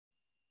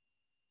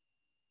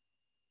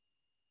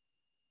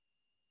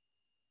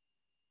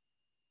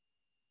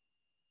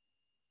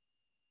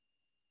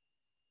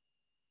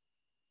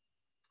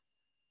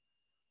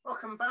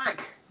Welcome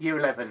back, Year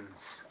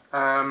 11s.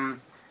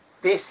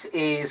 This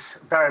is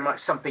very much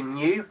something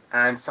new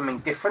and something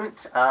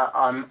different.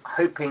 I'm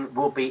hoping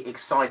will be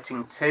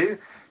exciting too.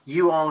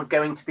 You are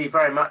going to be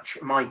very much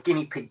my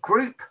guinea pig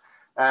group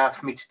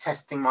for me to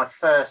testing my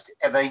first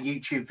ever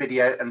YouTube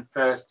video and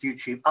first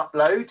YouTube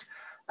upload.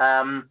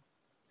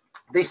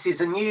 This is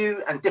a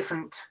new and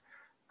different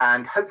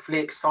and hopefully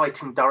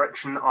exciting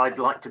direction I'd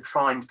like to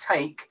try and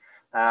take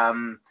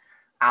our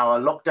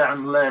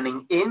lockdown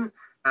learning in.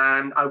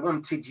 And I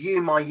wanted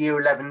you, my Year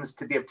 11s,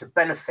 to be able to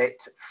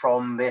benefit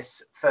from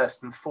this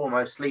first and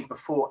foremostly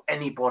before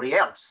anybody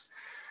else.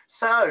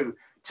 So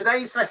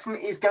today's lesson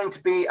is going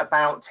to be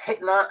about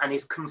Hitler and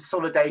his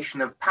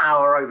consolidation of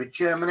power over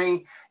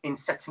Germany in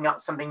setting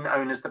up something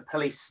known as the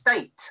police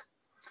state.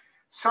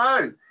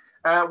 So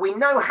we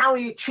know how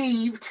he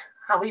achieved,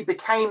 how he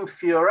became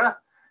Führer.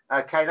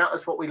 Okay, that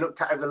was what we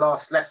looked at over the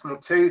last lesson or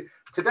two.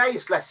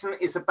 Today's lesson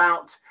is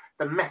about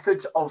the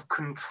methods of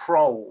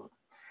control.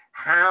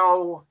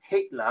 How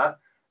Hitler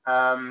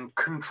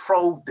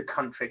controlled the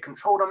country,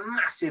 controlled a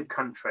massive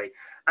country.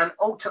 And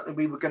ultimately,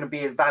 we were going to be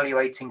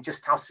evaluating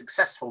just how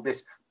successful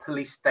this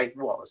police state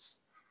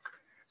was.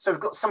 So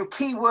we've got some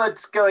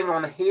keywords going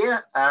on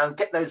here.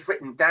 Get those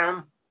written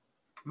down.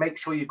 Make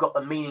sure you've got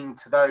the meaning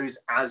to those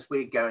as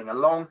we're going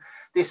along.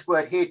 This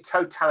word here,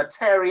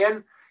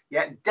 totalitarian,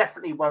 yeah,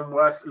 definitely one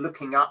worth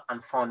looking up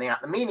and finding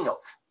out the meaning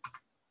of.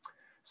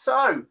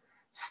 So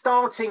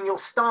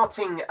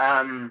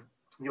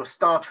your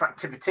starter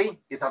activity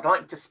is I'd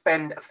like to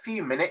spend a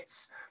few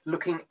minutes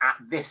looking at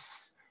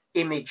this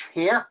image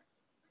here.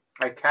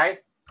 Okay.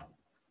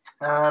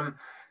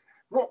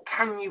 What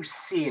can you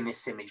see in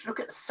this image? Look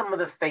at some of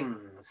the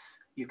things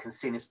you can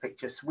see in this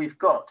picture. So we've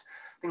got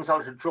things I'd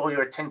like to draw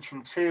your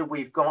attention to.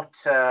 We've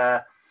got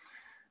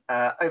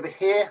over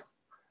here,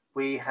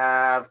 we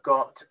have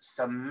got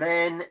some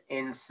men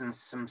in some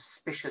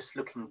suspicious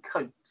looking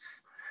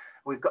coats.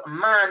 We've got a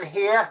man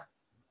here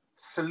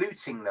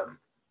saluting them.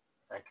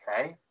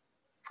 Okay,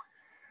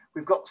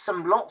 we've got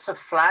lots of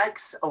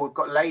flags. Oh, we've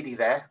got a lady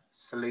there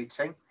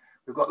saluting.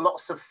 We've got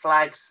lots of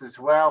flags as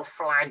well.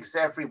 Flags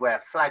everywhere.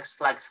 Flags,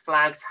 flags,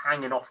 flags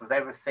hanging off of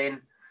everything.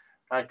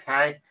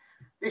 Okay,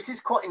 this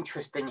is quite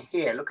interesting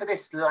here. Look at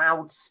this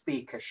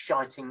loudspeaker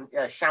shouting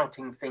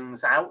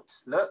things out.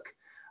 Look,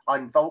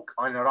 ein Volk,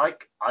 ein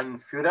Reich, ein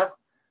Führer.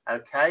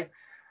 Okay,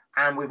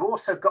 and we've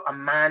also got a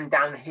man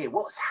down here.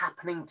 What's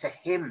happening to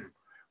him?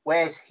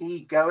 Where's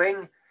he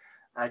going?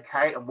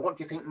 Okay, and what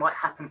do you think might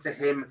happen to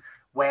him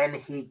when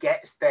he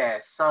gets there?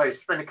 So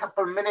spend a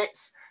couple of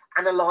minutes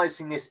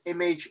analysing this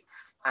image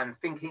and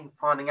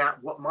finding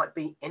out what might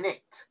be in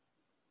it.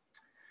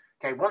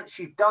 Okay, once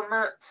you've done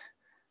that,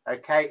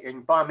 okay,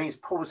 and by all means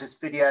pause this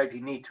video if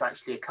you need to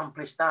actually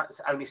accomplish that.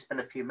 So only spend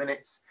a few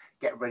minutes,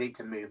 get ready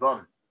to move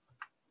on.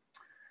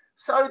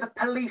 So the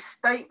police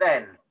state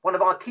then, one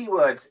of our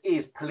keywords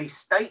is police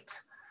state.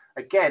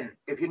 Again,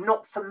 if you're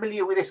not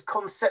familiar with this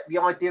concept, the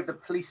idea of the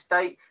police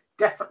state,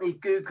 definitely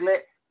Google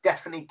it,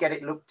 definitely get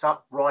it looked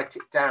up, write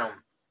it down.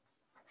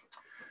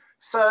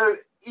 So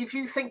if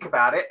you think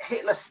about it,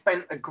 Hitler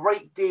spent a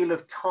great deal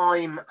of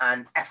time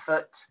and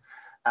effort,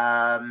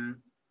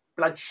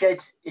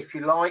 bloodshed, if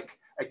you like,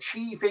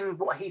 achieving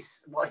what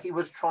he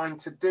was trying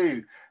to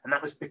do, and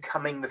that was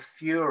becoming the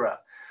Führer.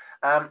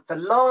 The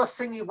last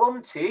thing he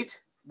wanted,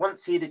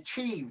 once he had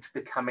achieved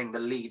becoming the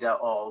leader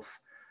of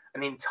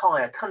an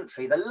entire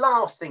country, the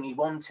last thing he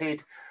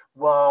wanted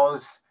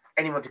was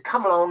anyone to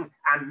come along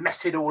and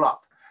mess it all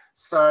up.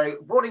 So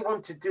what he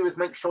wanted to do is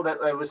make sure that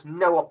there was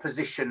no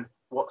opposition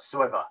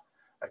whatsoever.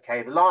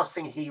 Okay, the last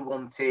thing he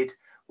wanted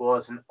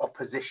was an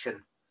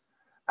opposition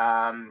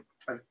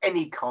of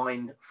any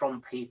kind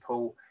from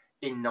people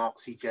in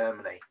Nazi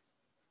Germany.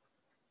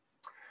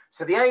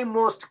 So the aim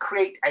was to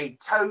create a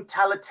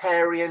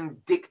totalitarian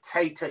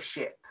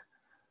dictatorship.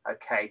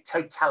 Okay,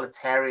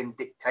 totalitarian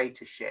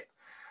dictatorship.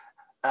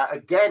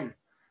 Again,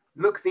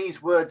 look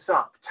these words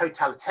up,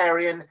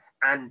 totalitarian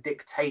and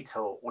dictator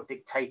or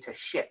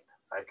dictatorship,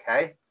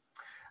 okay?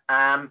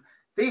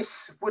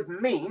 This would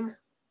mean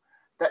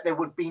that there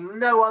would be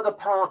no other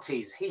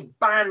parties. He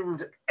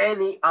banned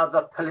any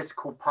other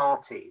political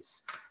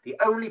parties. The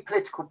only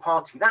political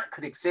party that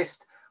could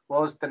exist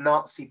was the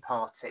Nazi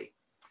Party.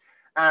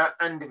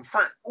 And in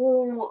fact,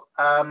 all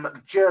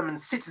German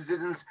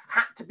citizens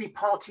had to be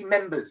party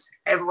members.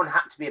 Everyone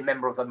had to be a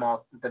member of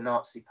the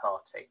Nazi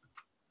Party.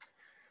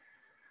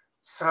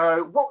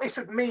 So what this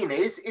would mean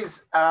is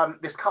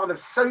this kind of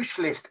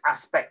socialist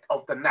aspect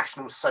of the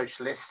National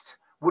Socialists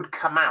would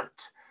come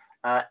out.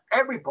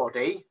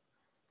 Everybody,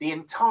 the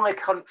entire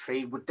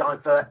country would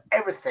divert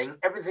everything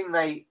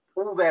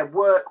all their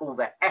work, all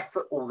their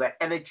effort, all their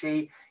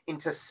energy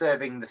into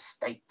serving the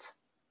state,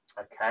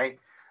 okay?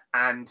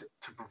 And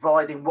to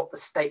providing what the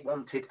state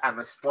wanted and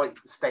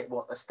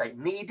what the state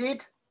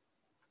needed.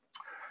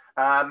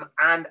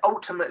 And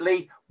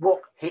ultimately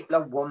what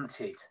Hitler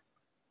wanted.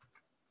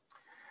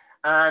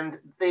 And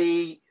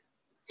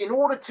in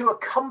order to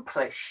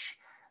accomplish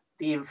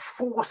the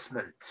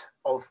enforcement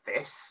of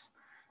this,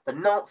 The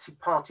Nazi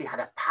Party had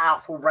a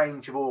powerful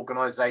range of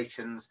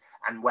organisations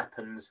and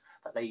weapons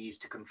that they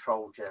used to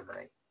control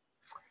Germany.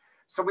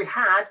 So we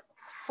had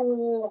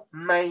four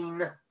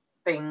main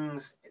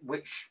things,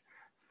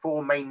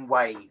 four main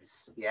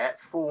ways,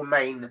 four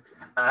main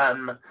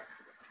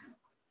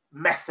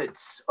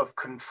methods of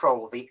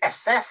control: the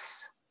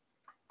SS,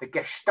 the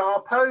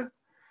Gestapo,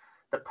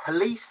 the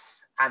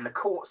police and the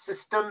court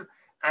system,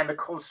 and the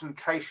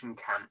concentration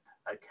camp.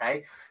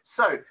 Okay,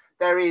 so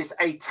there is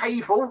a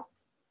table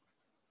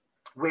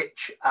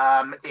which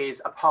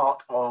is a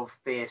part of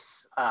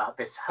this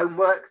this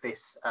homework,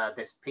 this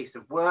piece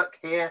of work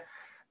here.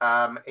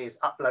 Is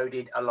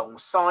uploaded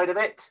alongside of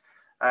it,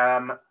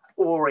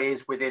 or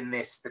is within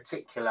this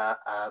particular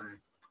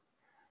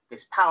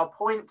this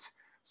PowerPoint.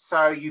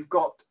 So you've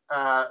got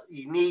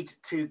you need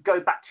to go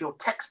back to your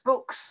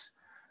textbooks,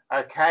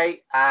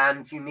 okay,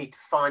 and you need to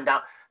find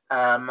out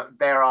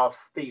there are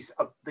these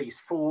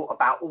four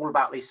all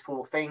about these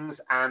four things,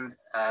 and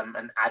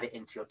add it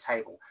into your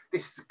table.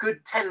 This is a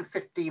good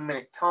 10-15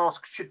 minute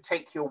task. Should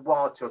take you a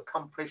while to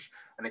accomplish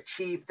and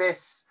achieve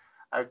this,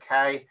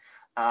 okay.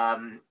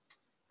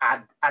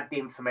 Add the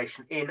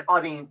information in,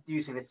 either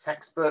using the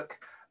textbook,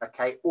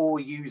 okay, or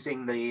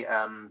using the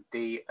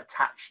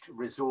attached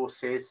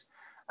resources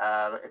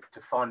to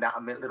find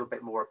out a little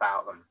bit more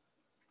about them.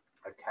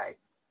 Okay,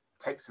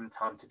 take some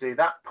time to do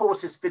that.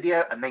 Pause this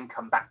video and then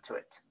come back to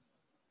it.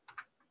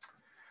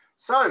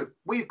 So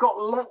we've got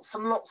lots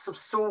and lots of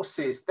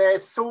sources.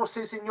 There's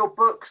sources in your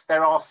books.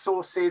 There are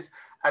sources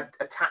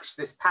attached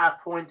to this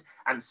PowerPoint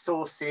and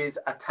sources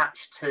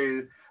attached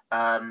to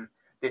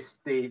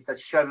the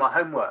Show My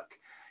Homework.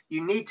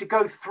 You need to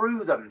go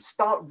through them,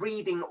 start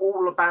reading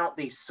all about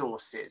these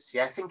sources,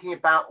 thinking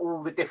about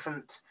all the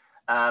different,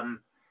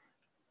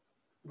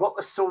 what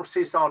the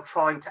sources are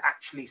trying to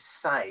actually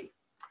say.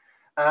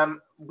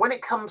 When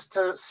it comes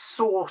to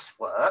source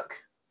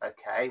work,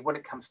 okay, when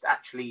it comes to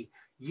actually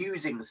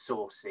using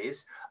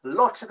sources, a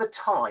lot of the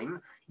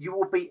time you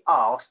will be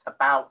asked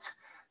about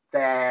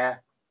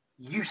their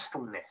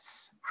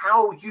usefulness.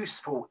 How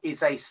useful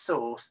is a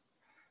source,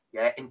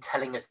 in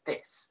telling us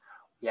this?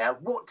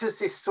 What does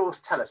this source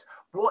tell us?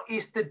 What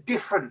is the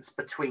difference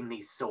between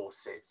these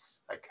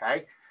sources?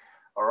 Okay,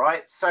 all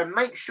right. So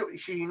make sure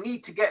you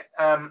need to get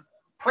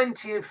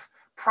plenty of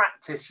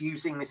practice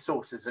using the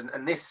sources,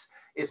 and this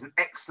is an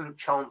excellent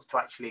chance to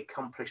actually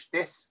accomplish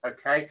this.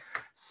 Okay,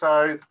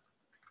 so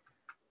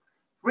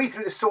read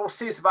through the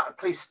sources about the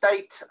police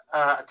state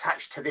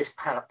attached to this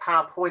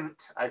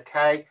PowerPoint.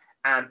 Okay,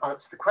 and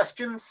answer the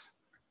questions.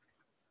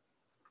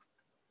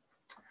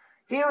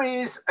 Here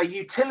is a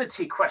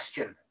utility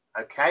question.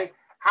 Okay,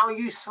 how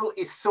useful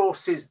is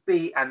sources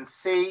B and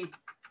C?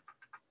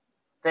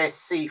 There's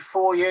C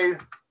for you.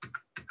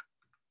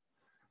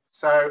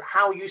 So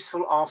how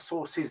useful are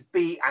sources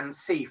B and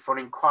C for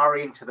an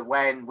inquiry into the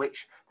way in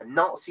which the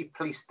Nazi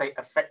police state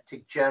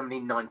affected Germany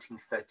in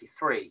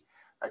 1933?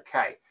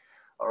 Okay,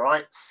 all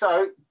right,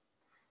 so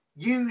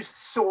use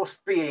source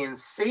B and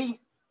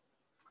C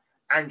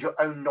and your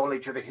own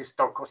knowledge of the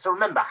historical. So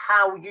remember,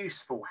 how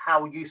useful,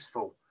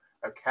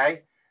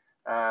 okay?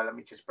 Let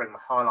me just bring my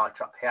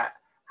highlighter up here.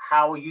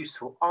 How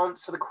useful?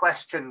 Answer the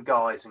question,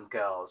 guys and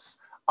girls.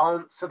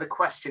 Answer the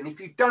question. If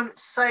you don't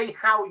say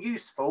how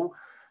useful,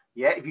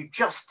 if you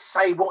just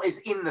say what is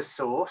in the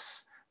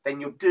source, then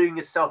you're doing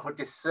yourself a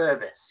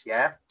disservice,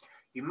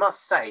 You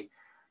must say,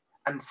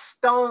 and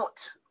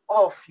start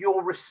off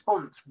your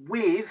response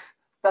with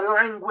the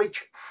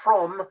language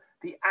from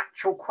the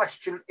actual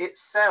question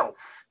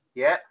itself,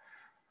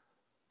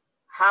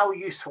 How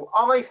useful?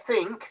 I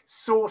think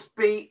source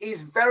B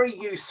is very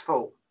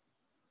useful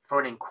for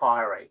an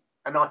inquiry.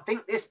 And I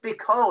think this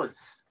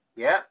because,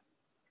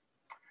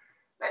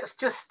 let's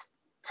just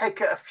take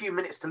a few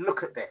minutes to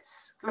look at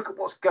this. Look at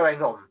what's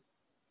going on.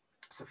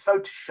 It's a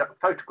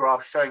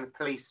photograph showing the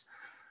police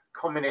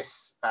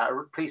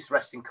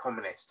arresting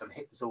communists on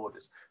Hitler's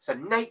orders. So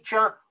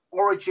nature,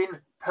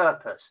 origin,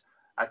 purpose.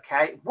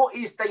 Okay, what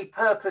is the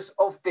purpose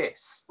of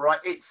this? Right,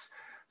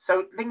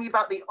 so thinking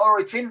about the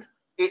origin,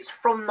 it's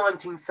from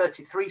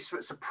 1933, so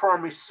it's a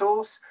primary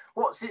source.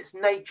 What's its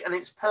nature and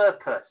its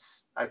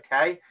purpose?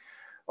 Okay,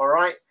 all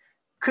right.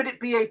 Could it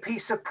be a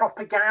piece of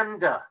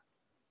propaganda?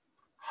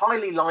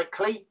 Highly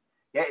likely.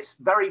 It's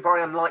very,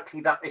 very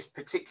unlikely that this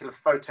particular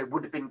photo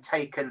would have been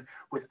taken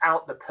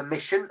without the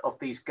permission of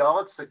these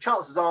guards. So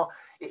chances are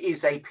it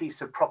is a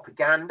piece of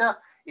propaganda.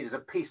 It is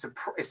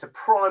it's a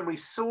primary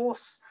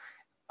source.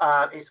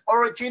 Its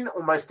origin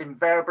almost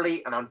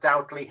invariably and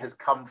undoubtedly has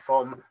come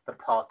from the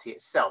party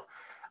itself.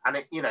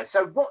 And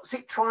so what's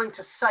it trying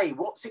to say?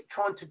 What's it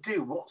trying to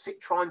do? What's it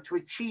trying to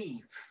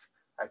achieve?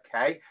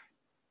 Okay,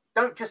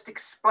 don't just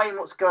explain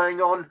what's going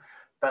on,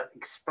 but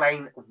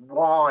explain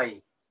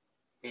why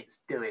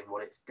it's doing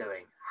what it's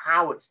doing,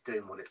 how it's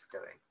doing what it's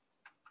doing.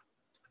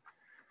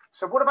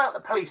 So what about the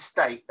police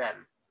state then?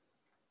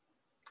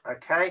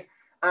 Okay,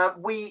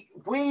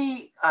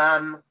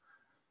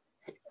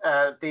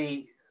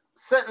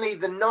 certainly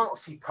the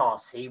Nazi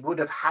Party would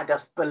have had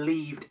us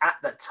believed at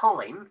the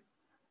time,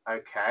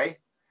 okay,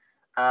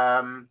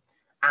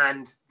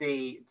 and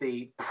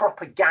the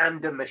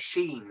propaganda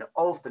machine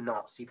of the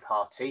Nazi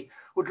Party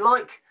would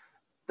like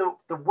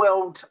the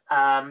world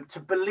to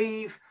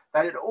believe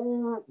that it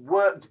all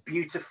worked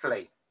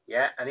beautifully,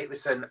 yeah, and it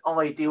was an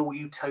ideal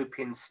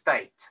utopian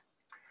state.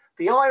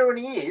 The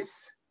irony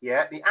is,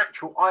 yeah, the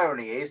actual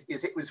irony is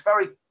it was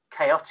very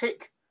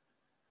chaotic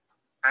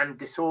and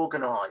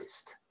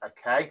disorganized,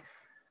 okay?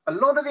 A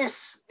lot of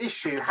this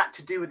issue had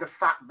to do with the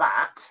fact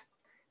that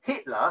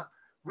Hitler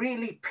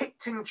really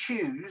picked and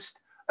chose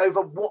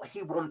over what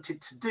he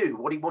wanted to do,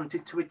 what he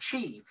wanted to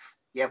achieve,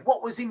 yeah,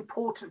 what was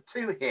important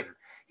to him.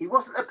 He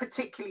wasn't a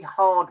particularly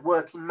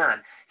hard-working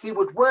man. He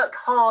would work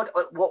hard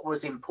at what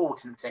was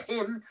important to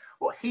him,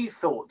 what he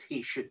thought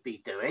he should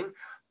be doing,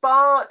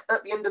 but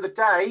at the end of the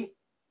day,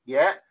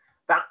 yeah,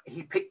 that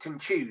he picked and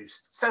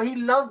chose. So he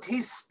loved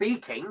his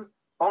speaking,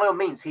 by all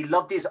means. He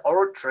loved his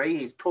oratory,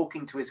 his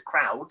talking to his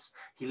crowds.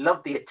 He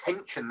loved the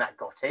attention that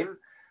got him,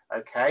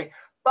 okay?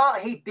 But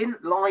he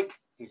didn't like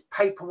his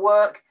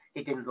paperwork.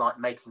 He didn't like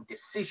making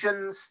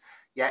decisions.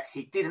 Yeah,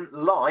 he didn't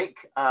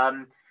like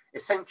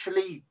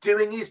essentially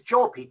doing his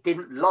job. He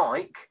didn't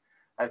like,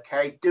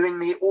 okay, doing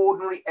the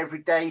ordinary,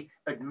 everyday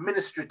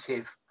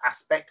administrative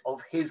aspect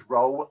of his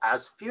role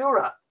as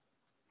Führer.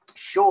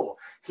 Sure,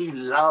 he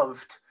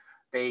loved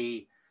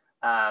the,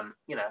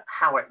 you know,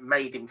 how it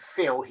made him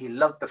feel. He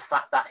loved the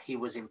fact that he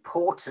was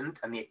important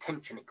and the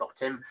attention it got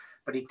him,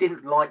 but he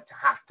didn't like to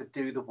have to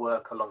do the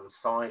work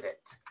alongside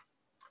it.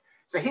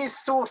 So here's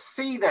source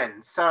C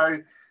then. So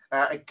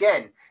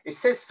again, it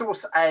says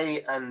source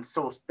A and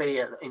source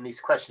B in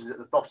these questions at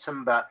the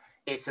bottom, but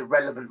it's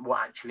irrelevant what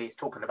actually it's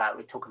talking about.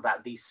 We're talking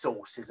about these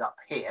sources up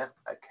here,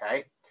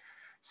 okay?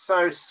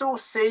 So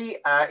source C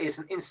is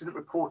an incident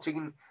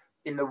reporting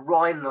in the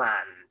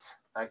Rhineland,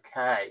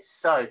 okay?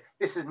 So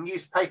this is a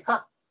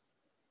newspaper.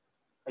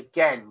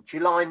 Again,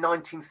 July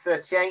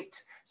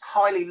 1938. It's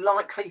highly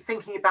likely,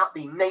 thinking about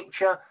the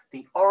nature,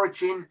 the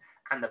origin,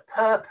 and the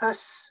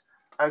purpose,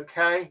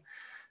 okay?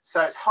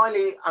 So it's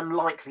highly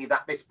unlikely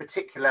that this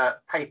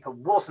particular paper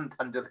wasn't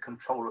under the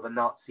control of the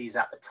Nazis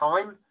at the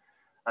time,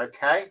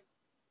 okay?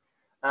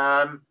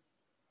 But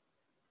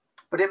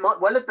it might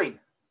well have been,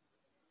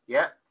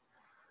 yeah?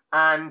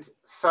 And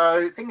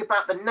so think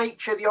about the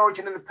nature, the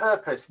origin, and the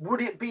purpose.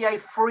 Would it be a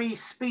free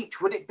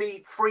speech? Would it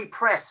be free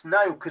press?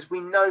 No, because we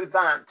know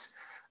that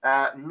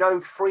no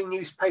free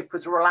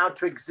newspapers are allowed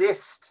to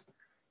exist,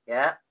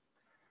 yeah?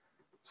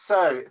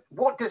 So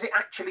what does it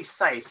actually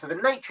say? So the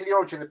nature, the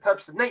origin, the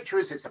purpose of nature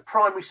is it's a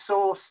primary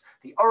source.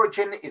 The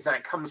origin is that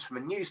it comes from a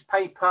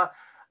newspaper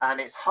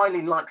and it's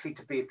highly likely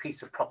to be a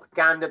piece of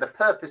propaganda. The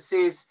purpose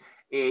is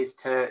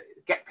to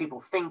get people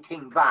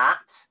thinking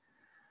that,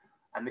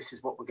 and this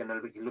is what we're going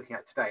to be looking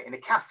at today. In a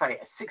cafe,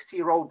 a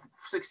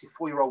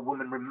 64-year-old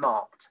woman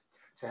remarked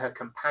to her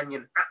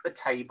companion at the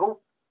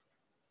table,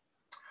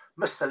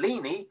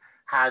 Mussolini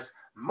has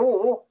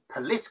more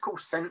political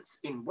sense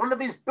in one of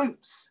his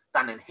boots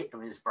than in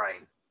Hitler's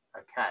brain.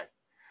 Okay.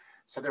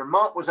 So the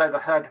remark was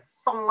overheard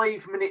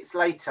 5 minutes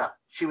later.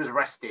 She was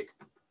arrested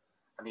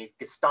and the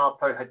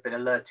Gestapo had been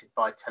alerted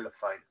by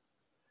telephone.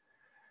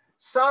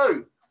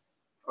 So,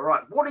 all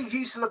right, what is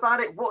useful about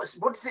it? What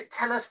does it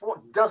tell us?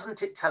 What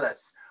doesn't it tell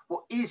us?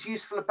 What is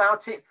useful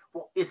about it?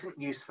 What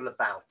isn't useful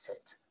about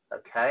it?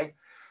 Okay.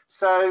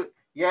 So,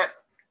 yeah,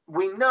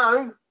 we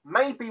know,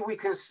 maybe we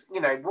can, you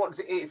know, what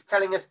it's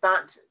telling us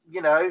that,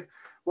 you know,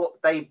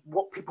 what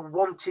people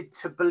wanted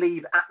to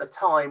believe at the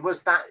time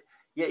was that,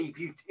 yeah,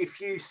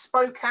 if you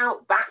spoke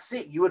out, that's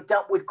it, you were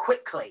dealt with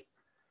quickly,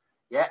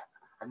 yeah,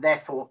 and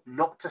therefore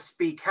not to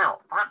speak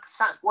out.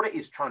 That's what it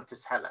is trying to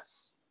tell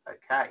us.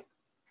 Okay.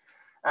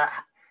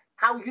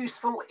 How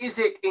useful is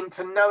it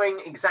into knowing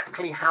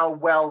exactly how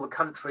well the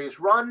country is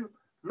run?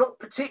 Not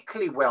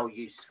particularly well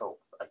useful.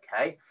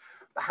 Okay.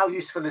 But how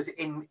useful is it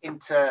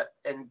into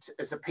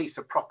as a piece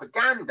of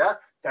propaganda?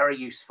 Very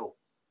useful,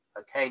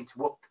 okay, into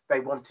what they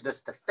wanted us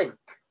to think,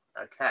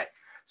 okay.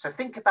 So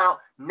think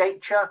about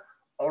nature,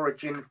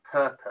 origin,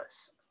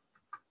 purpose.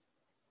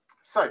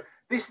 So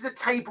this is a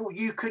table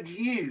you could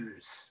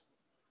use,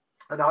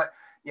 and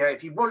you know,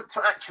 if you want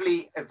to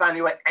actually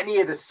evaluate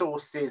any of the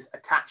sources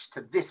attached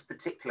to this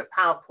particular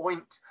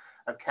PowerPoint,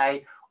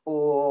 okay,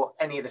 or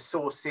any of the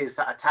sources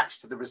that are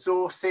attached to the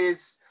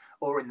resources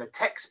or in the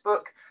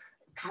textbook,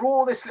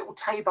 draw this little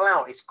table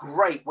out. It's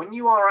great when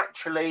you are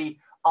actually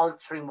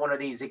answering one of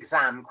these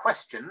exam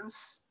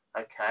questions,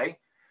 okay,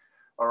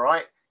 all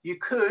right, you've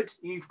got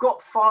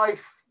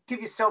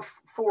give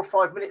yourself 4 or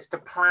 5 minutes to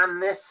plan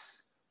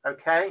this,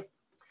 okay,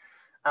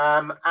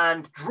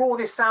 and draw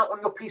this out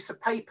on your piece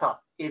of paper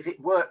if it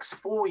works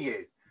for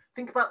you.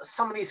 Think about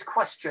some of these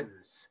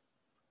questions,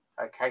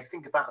 okay,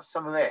 think about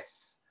some of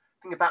this,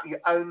 think about your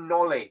own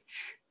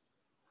knowledge,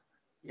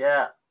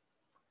 yeah.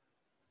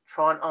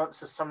 Try and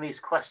answer some of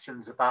these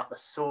questions about the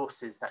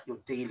sources that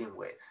you're dealing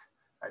with,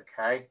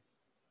 okay?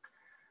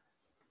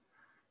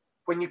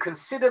 When you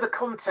consider the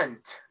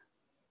content,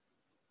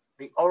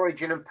 the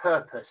origin and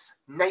purpose,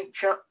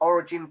 nature,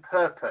 origin,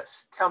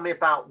 purpose, tell me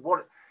about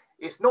what,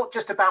 it's not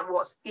just about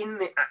what's in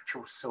the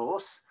actual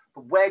source,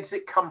 but where does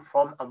it come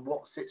from and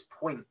what's its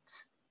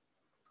point?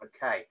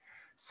 Okay,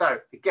 so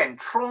again,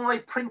 try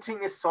printing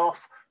this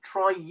off,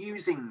 try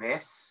using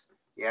this,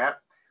 yeah,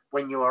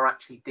 when you are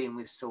actually dealing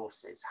with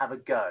sources. Have a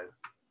go.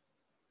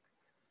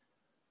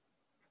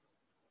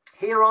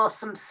 Here are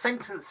some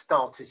sentence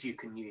starters you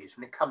can use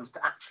when it comes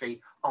to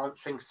actually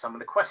answering some of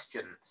the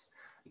questions.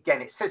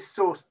 Again, it says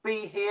source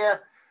B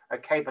here,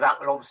 okay, but that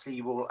will obviously,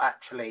 you will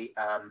actually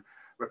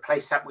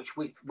replace that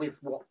with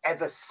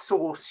whatever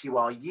source you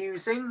are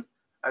using,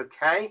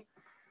 okay?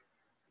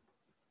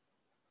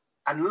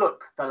 And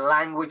look, the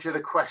language of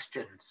the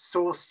question.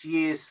 Source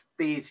B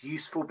is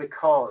useful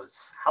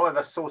because,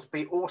 however, source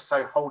B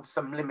also holds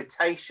some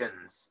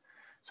limitations.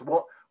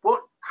 So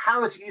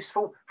how is it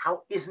useful?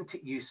 How isn't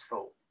it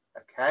useful?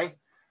 Okay,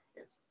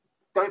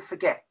 don't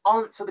forget,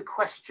 answer the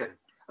question.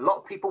 A lot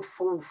of people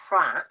fall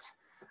flat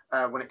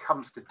when it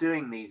comes to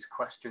doing these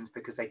questions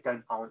because they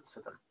don't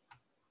answer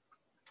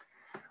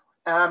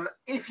them.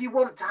 If you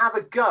want to have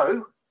a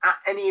go at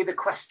any of the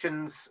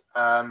questions,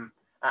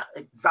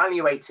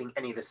 evaluating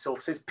any of the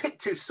sources, pick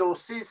two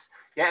sources,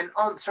 yeah, and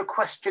answer a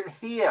question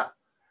here.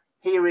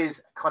 Here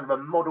is kind of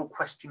a model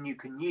question you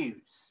can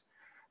use.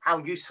 How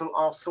useful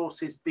are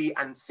sources B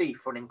and C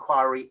for an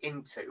inquiry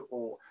into,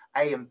 or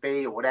A and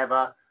B, or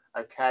whatever,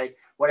 okay?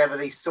 Whatever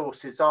these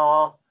sources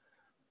are,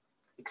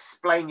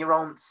 explain your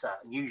answer,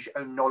 use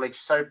your own knowledge.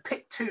 So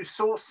pick two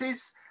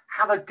sources,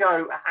 have a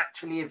go at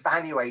actually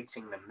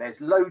evaluating them. There's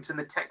loads in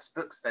the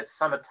textbooks, there's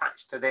some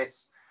attached to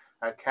this,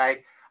 okay?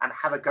 And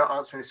have a go at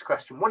answering this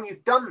question. When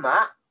you've done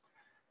that,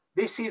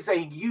 this is a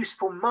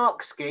useful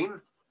mark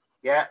scheme,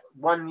 yeah,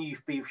 one you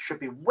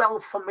should be well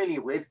familiar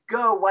with.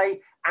 Go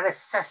away and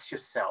assess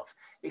yourself.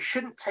 It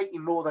shouldn't take you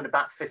more than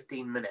about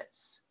 15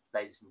 minutes,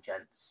 ladies and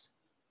gents.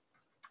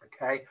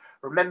 Okay,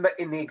 remember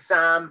in the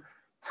exam,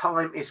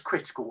 time is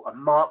critical. A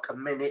mark a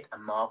minute, a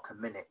mark a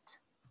minute.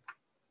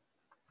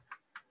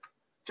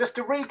 Just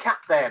to recap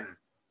then,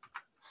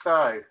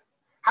 so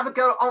have a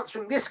go at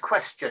answering this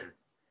question.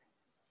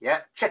 Yeah,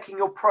 checking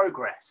your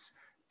progress.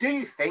 Do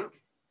you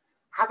think,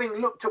 having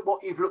looked at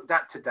what you've looked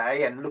at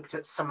today and looked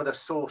at some of the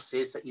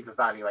sources that you've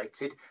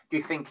evaluated, do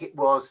you think it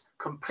was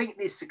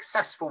completely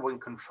successful when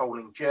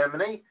controlling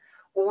Germany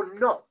or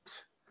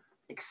not?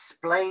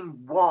 Explain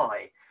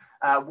why.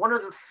 One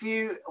of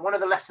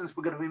the lessons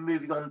we're going to be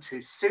moving on to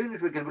soon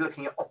is we're going to be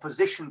looking at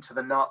opposition to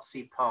the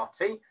Nazi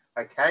Party.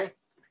 Okay.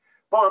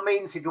 By all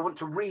means, if you want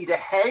to read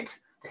ahead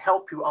to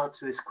help you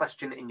answer this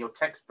question in your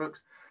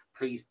textbooks,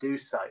 please do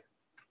so.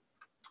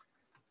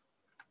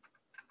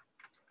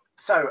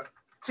 So,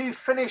 to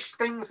finish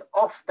things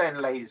off then,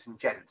 ladies and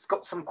gents,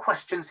 got some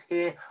questions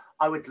here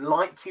I would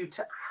like you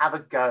to have a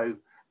go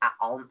at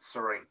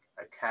answering,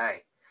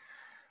 okay?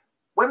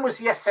 When was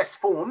the SS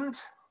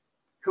formed?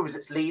 Who was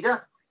its leader?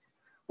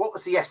 What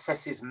was the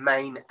SS's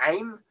main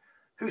aim?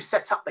 Who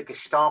set up the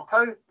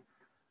Gestapo?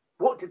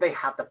 What did they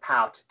have the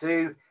power to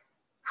do?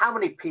 How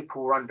many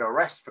people were under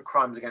arrest for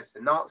crimes against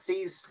the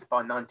Nazis by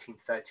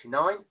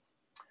 1939?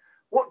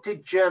 What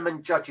did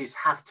German judges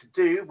have to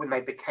do when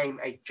they became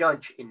a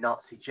judge in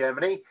Nazi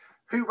Germany?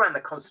 Who ran the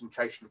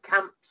concentration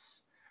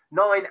camps?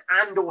 9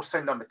 and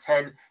also number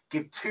 10,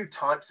 give two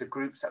types of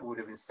groups that would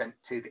have been sent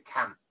to the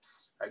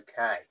camps.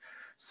 Okay,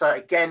 so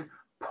again,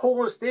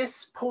 pause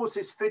this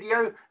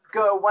video,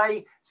 go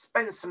away,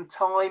 spend some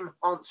time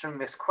answering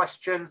this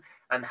question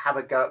and have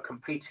a go at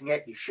completing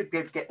it. You should be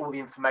able to get all the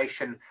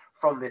information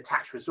from the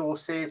attached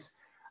resources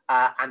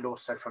and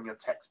also from your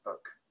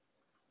textbook.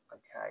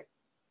 Okay.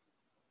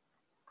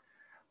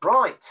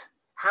 Right,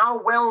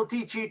 how well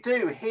did you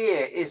do?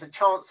 Here is a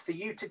chance for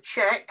you to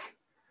check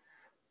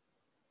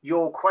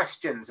your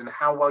questions and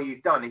how well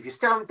you've done. If you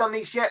still haven't done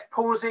these yet,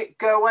 pause it,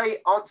 go away,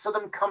 answer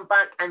them, come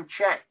back and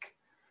check.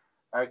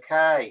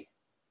 Okay,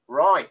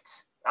 right,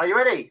 are you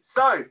ready?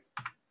 So,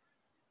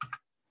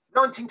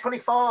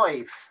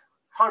 1925,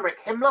 Heinrich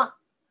Himmler,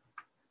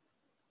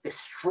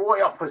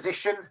 destroy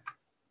opposition,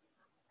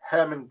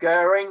 Hermann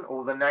Goering,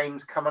 all the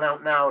names coming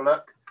out now,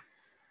 look.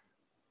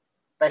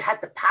 They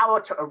had the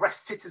power to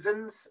arrest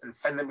citizens and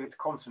send them into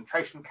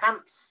concentration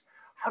camps.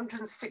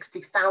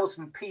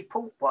 160,000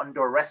 people were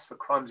under arrest for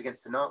crimes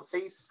against the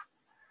Nazis.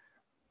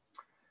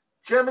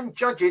 German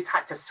judges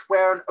had to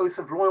swear an oath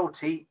of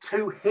loyalty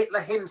to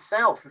Hitler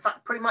himself. In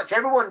fact, pretty much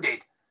everyone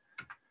did.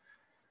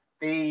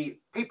 The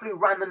people who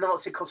ran the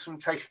Nazi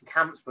concentration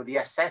camps were the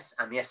SS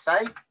and the SA.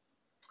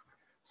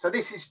 So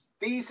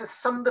these are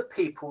some of the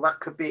people that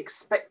could be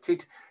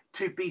expected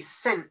to be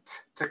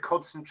sent to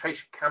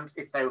concentration camps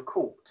if they were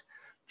caught.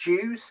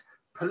 Jews,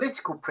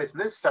 political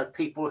prisoners, so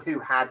people who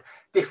had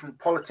different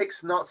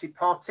politics, Nazi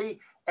Party,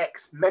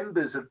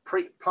 ex-members of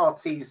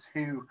parties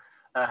who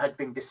had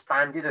been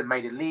disbanded and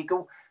made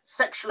illegal,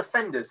 sexual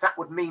offenders, that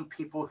would mean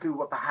people who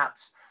were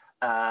perhaps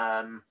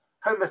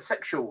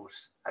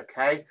homosexuals,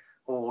 okay,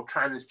 or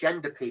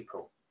transgender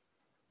people.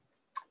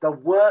 The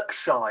work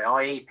shy,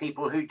 i.e.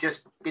 people who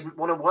just didn't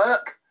want to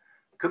work,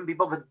 couldn't be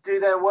bothered to do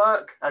their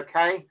work,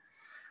 okay.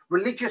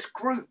 Religious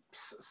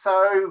groups,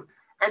 so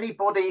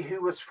anybody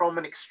who was from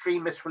an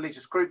extremist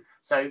religious group.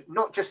 So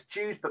not just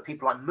Jews, but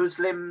people like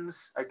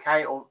Muslims,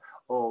 okay, or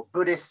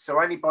Buddhists,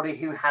 or anybody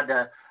who had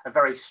a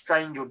very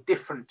strange or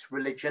different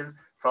religion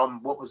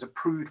from what was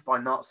approved by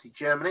Nazi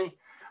Germany.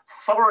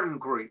 Foreign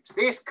groups,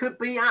 this could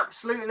be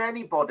absolutely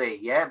anybody,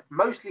 yeah,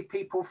 mostly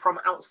people from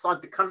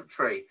outside the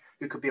country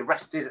who could be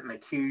arrested and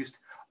accused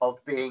of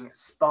being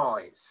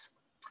spies.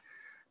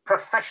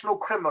 Professional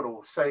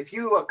criminals, so if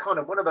you are kind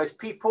of one of those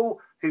people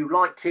who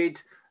liked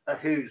it,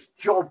 whose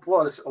job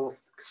was or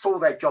saw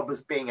their job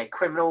as being a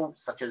criminal,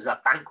 such as a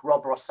bank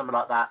robber or something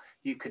like that,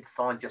 you could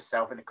find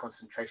yourself in a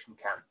concentration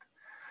camp.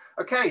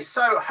 Okay,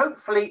 so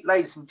hopefully,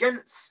 ladies and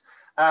gents,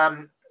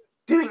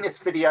 doing this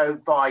video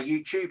via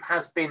YouTube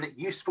has been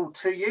useful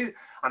to you.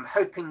 I'm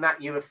hoping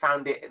that you have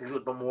found it a little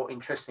bit more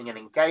interesting and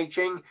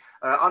engaging.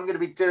 I'm going to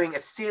be doing a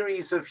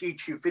series of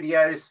YouTube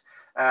videos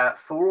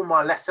for all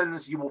my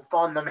lessons. You will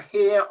find them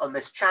here on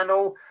this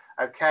channel.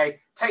 Okay,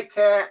 take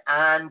care,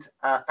 and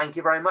thank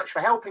you very much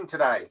for helping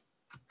today.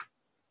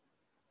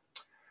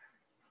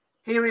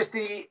 Here is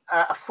the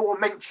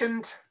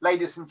aforementioned,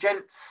 ladies and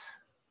gents.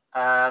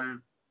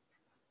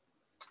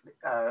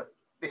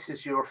 This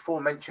is your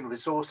aforementioned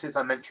resources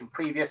I mentioned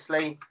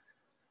previously.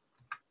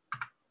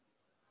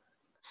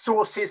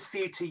 Sources for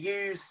you to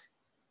use.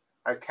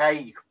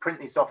 Okay, you can print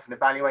these off and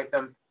evaluate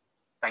them.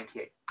 Thank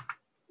you.